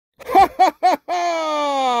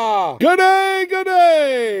Good day, good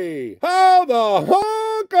day! How the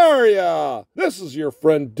honk are ya? This is your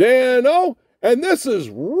friend Dano, and this is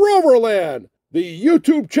Rover Land, the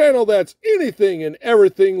YouTube channel that's anything and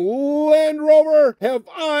everything Land Rover. Have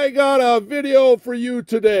I got a video for you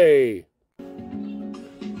today?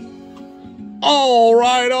 All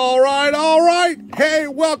right. Hey,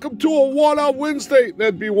 welcome to a One-Up Wednesday.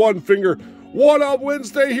 That'd be one finger. One-Up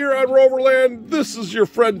Wednesday here on Rover Land. This is your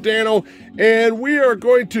friend Dano, and we are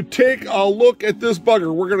going to take a look at this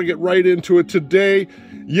bugger. We're going to get right into it today.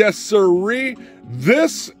 Yes, sirree.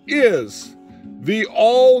 This is the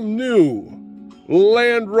all-new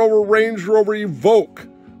Land Rover Range Rover Evoque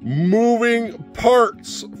moving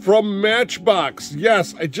parts from Matchbox.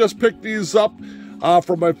 Yes, I just picked these up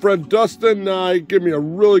from my friend Dustin. He gave me a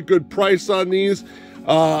really good price on these.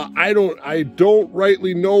 I don't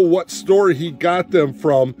rightly know what store he got them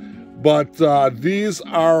from, but these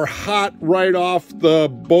are hot right off the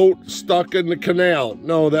boat stuck in the canal.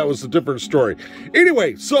 No, that was a different story.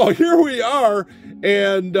 Anyway, so here we are,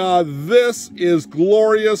 and this is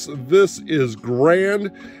glorious. This is grand,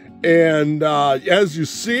 and as you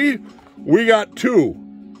see, we got two.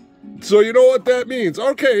 So you know what that means.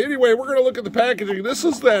 Okay, anyway, we're going to look at the packaging. This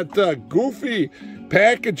is that goofy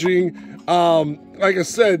packaging. Like I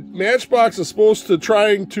said, Matchbox is supposed to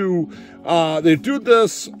trying to, they do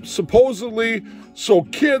this supposedly so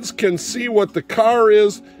kids can see what the car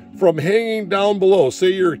is from hanging down below.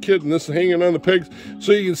 Say you're a kid and this is hanging on the pegs,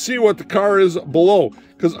 so you can see what the car is below.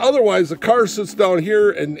 Because otherwise the car sits down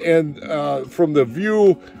here and from the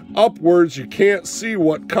view upwards, you can't see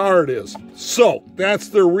what car it is. So that's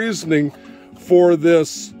their reasoning for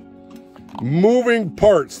this moving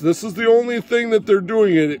parts. This is the only thing that they're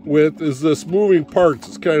doing it with, is this moving parts.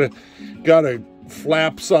 It's kind of got a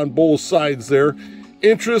flaps on both sides there.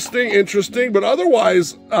 Interesting, but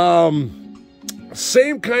otherwise,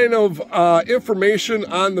 same kind of information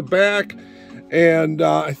on the back, and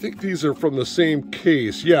I think these are from the same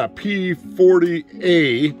case. Yeah,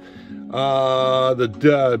 P40A,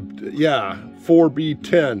 yeah,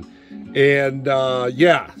 4B10. And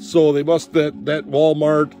yeah, so they must, that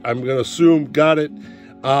Walmart, I'm going to assume, got it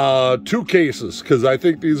two cases, because I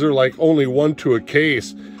think these are like only one to a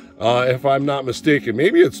case, if I'm not mistaken.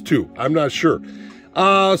 Maybe it's two, I'm not sure.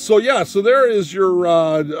 So yeah, so there is your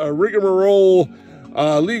rigmarole,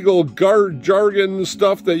 legal jargon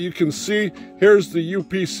stuff that you can see. Here's the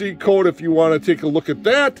UPC code if you want to take a look at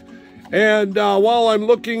that. And while I'm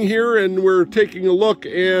looking here and we're taking a look,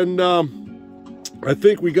 and I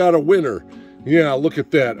think we got a winner. Yeah, look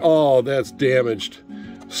at that. Oh, that's damaged.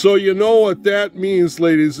 So you know what that means,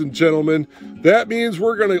 ladies and gentlemen. That means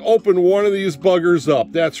we're going to open one of these buggers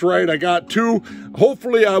up. That's right, I got two.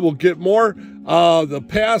 Hopefully I will get more. The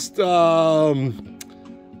past, I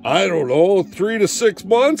don't know, 3 to 6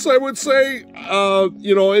 months, I would say.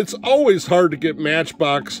 You know, it's always hard to get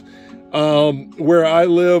Matchbox. Where I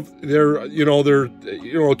live, they're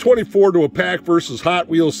 24 to a pack versus Hot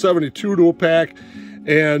Wheels 72 to a pack,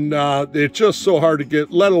 and it's just so hard to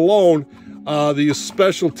get, let alone these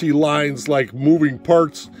specialty lines like moving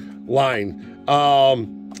parts line.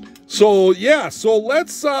 So yeah, so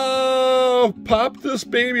let's pop this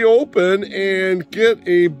baby open and get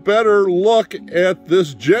a better look at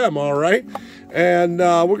this gem. All right, and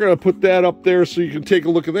we're gonna put that up there so you can take a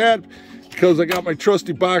look at that, because I got my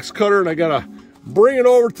trusty box cutter and I gotta bring it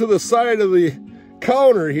over to the side of the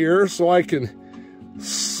counter here so I can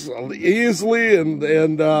easily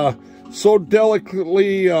and so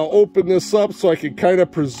delicately open this up so I can kind of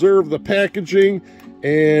preserve the packaging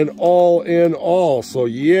and all in all. So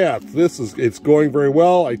yeah, it's going very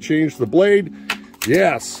well. I changed the blade.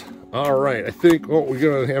 Yes. All right. I think we're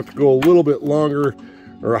gonna have to go a little bit longer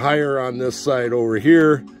or higher on this side over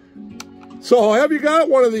here. So have you got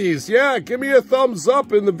one of these? Yeah, give me a thumbs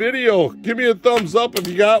up in the video. Give me a thumbs up if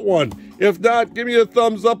you got one. If not, give me a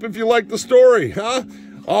thumbs up if you like the story, huh?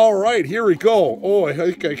 All right, here we go. Oh, I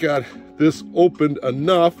think I got this opened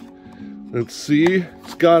enough. Let's see.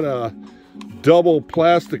 It's got a double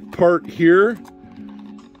plastic part here.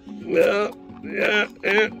 Yeah.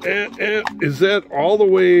 Is that all the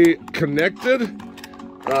way connected?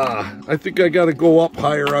 I think I got to go up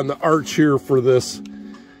higher on the arch here for this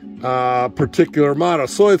particular model.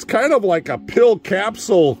 So it's kind of like a pill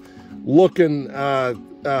capsule looking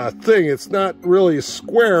thing. It's not really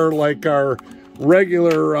square like our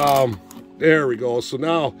regular, there we go. So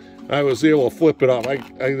now I was able to flip it up. I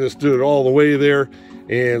just did it all the way there,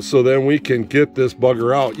 and so then we can get this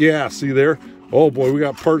bugger out. Yeah, see there? Oh boy, we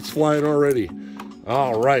got parts flying already.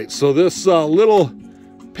 All right, so this little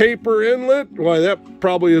paper inlet, why that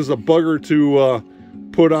probably is a bugger to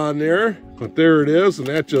put on there, but there it is, and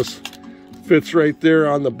that just fits right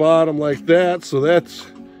there on the bottom like that, so that's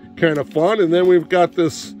kind of fun. And then we've got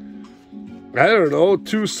this, I don't know,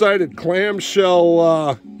 two-sided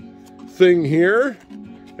clamshell thing here,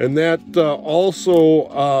 and that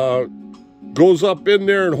also goes up in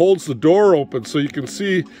there and holds the door open, so you can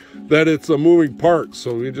see that it's a moving part.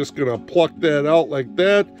 So we're just gonna pluck that out like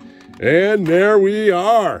that, and there we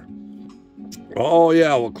are. Oh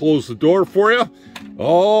yeah, we'll close the door for you.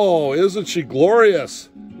 Oh, isn't she glorious?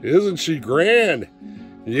 Isn't she grand?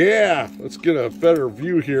 Yeah, let's get a better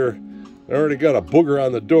view here. I already got a booger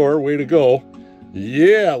on the door. Way to go.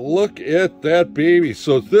 Yeah, look at that baby.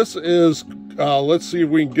 So this is, let's see if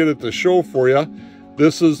we can get it to show for you.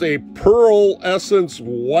 This is a Pearl Essence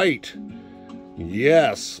White.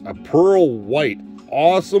 Yes, a Pearl White.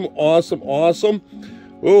 Awesome, awesome, awesome.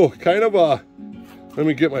 Oh, kind of a, let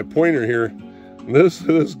me get my pointer here.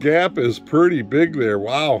 This gap is pretty big there.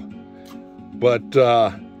 Wow. But,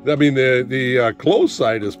 I mean, the closed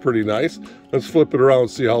side is pretty nice. Let's flip it around and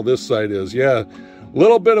see how this side is. Yeah, a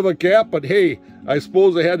little bit of a gap, but hey, I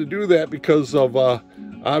suppose I had to do that because of,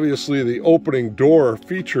 obviously, the opening door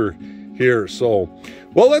feature here. So,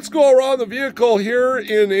 well, let's go around the vehicle here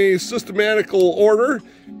in a systematical order,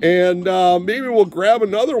 and maybe we'll grab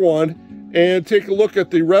another one and take a look at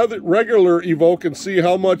the regular Evoque and see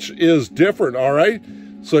how much is different, all right?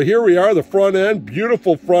 So here we are, the front end,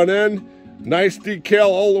 beautiful front end, nice decal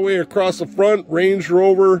all the way across the front, Range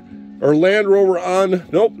Rover, or Land Rover on,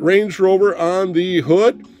 nope, Range Rover on the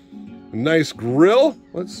hood. Nice grill.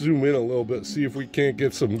 Let's zoom in a little bit, see if we can't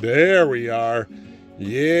get some, there we are.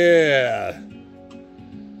 Yeah.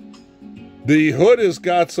 The hood has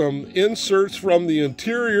got some inserts from the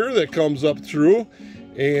interior that comes up through.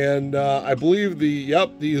 And I believe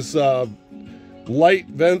these light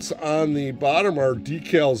vents on the bottom are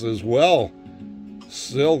decals as well.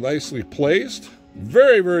 Still nicely placed.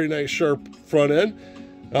 Very, very nice sharp front end.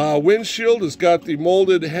 Windshield has got the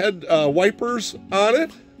molded head wipers on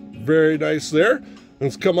it. Very nice there.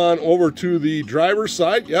 Let's come on over to the driver's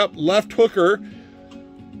side. Yep, left hooker.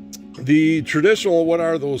 The traditional, what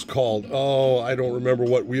are those called? Oh, I don't remember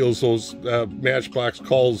what wheels those Matchbox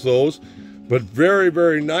calls those. But very,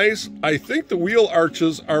 very nice. I think the wheel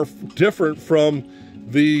arches are different from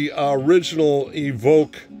the original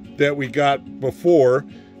Evoque that we got before.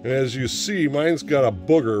 And as you see, mine's got a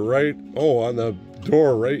booger, right? Oh, on the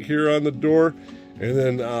door, right here on the door. And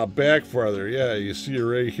then back farther. Yeah, you see it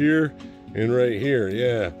right here and right here.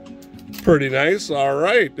 Yeah, pretty nice. All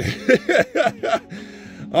right.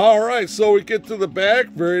 All right, so we get to the back.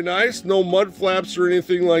 Very nice. No mud flaps or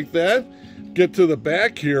anything like that. Get to the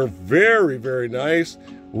back here, very, very nice.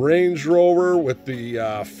 Range Rover with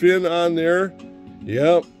the fin on there.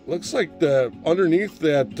 Yep, looks like the underneath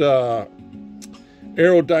that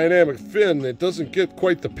aerodynamic fin, it doesn't get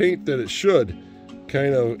quite the paint that it should.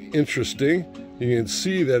 Kind of interesting. You can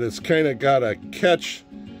see that it's kind of got a catch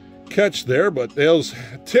there, but those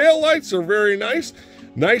tail lights are very nice.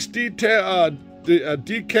 Nice detail,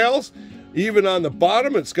 decals. Even on the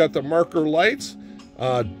bottom, it's got the marker lights.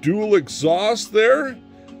 Dual exhaust there,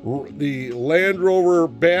 the Land Rover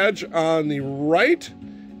badge on the right,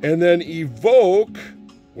 and then Evoque,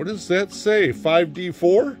 what does that say,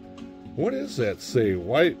 5D4? What does that say,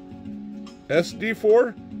 white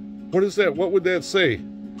SD4? What is that, what would that say?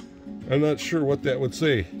 I'm not sure what that would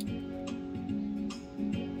say.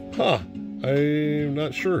 Huh, I'm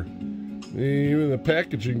not sure. Even the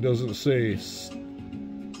packaging doesn't say.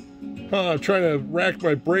 I'm trying to rack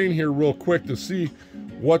my brain here real quick to see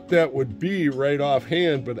what that would be right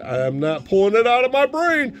offhand, but I'm not pulling it out of my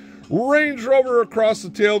brain. Range Rover across the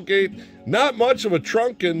tailgate. Not much of a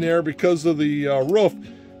trunk in there because of the roof.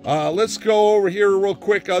 Let's go over here real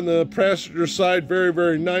quick on the passenger side. Very,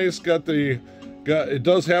 very nice. It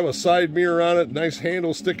does have a side mirror on it. Nice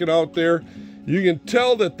handle sticking out there. You can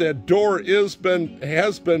tell that that door has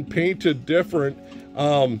been painted different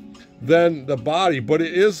than the body, but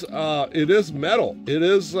it is metal. It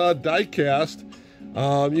is die cast.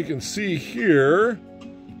 You can see here,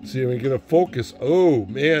 see if we can get a focus. Oh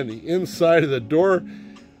man, the inside of the door,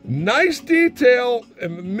 nice detail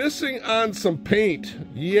and missing on some paint.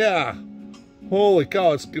 Yeah, holy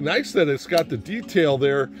cow, it's nice that it's got the detail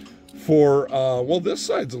there for, well, this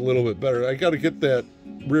side's a little bit better. I got to get that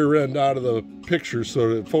rear end out of the picture so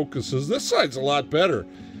that it focuses. This side's a lot better.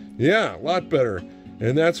 Yeah, a lot better.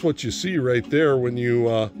 And that's what you see right there when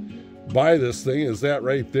you buy this thing, is that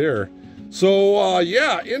right there. So,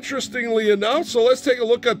 yeah, interestingly enough, so let's take a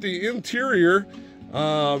look at the interior.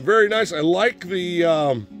 Very nice. I like the,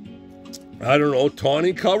 I don't know,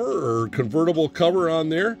 tawny cover or convertible cover on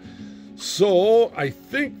there. So I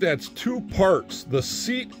think that's two parts. The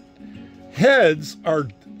seat heads are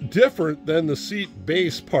different than the seat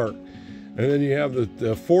base part. And then you have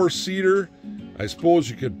the four-seater. I suppose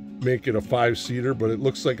you could make it a five-seater, but it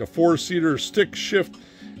looks like a four-seater stick shift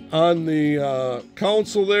on the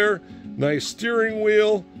console there. Nice steering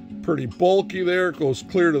wheel, pretty bulky there. It goes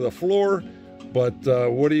clear to the floor. But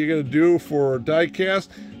what are you going to do for die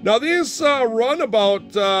cast? Now these run about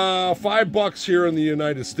 $5 here in the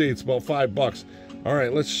United States, about $5. All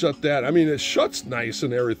right, let's shut that. I mean, it shuts nice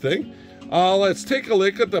and everything. Let's take a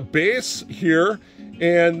look at the base here.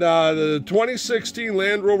 And the 2016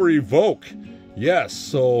 Land Rover Evoque. Yes,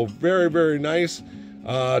 so very, very nice.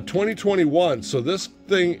 2021. So this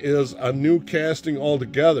thing is a new casting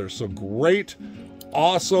altogether. So great,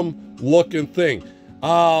 awesome looking thing.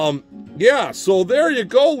 Yeah, so there you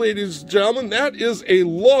go, ladies and gentlemen. That is a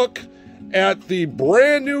look at the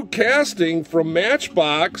brand new casting from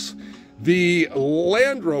Matchbox, the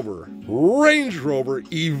Land Rover Range Rover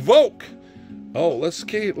Evoque. Oh, let's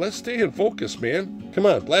stay in focus, man. Come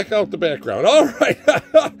on, black out the background. All right.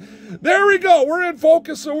 There we go. We're in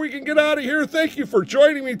focus so we can get out of here. Thank you for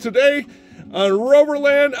joining me today on Rover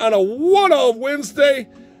Land on a one-off Wednesday.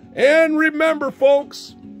 And remember,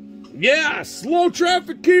 folks, yeah, slow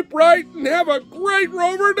traffic, keep right, and have a great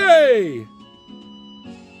Rover day.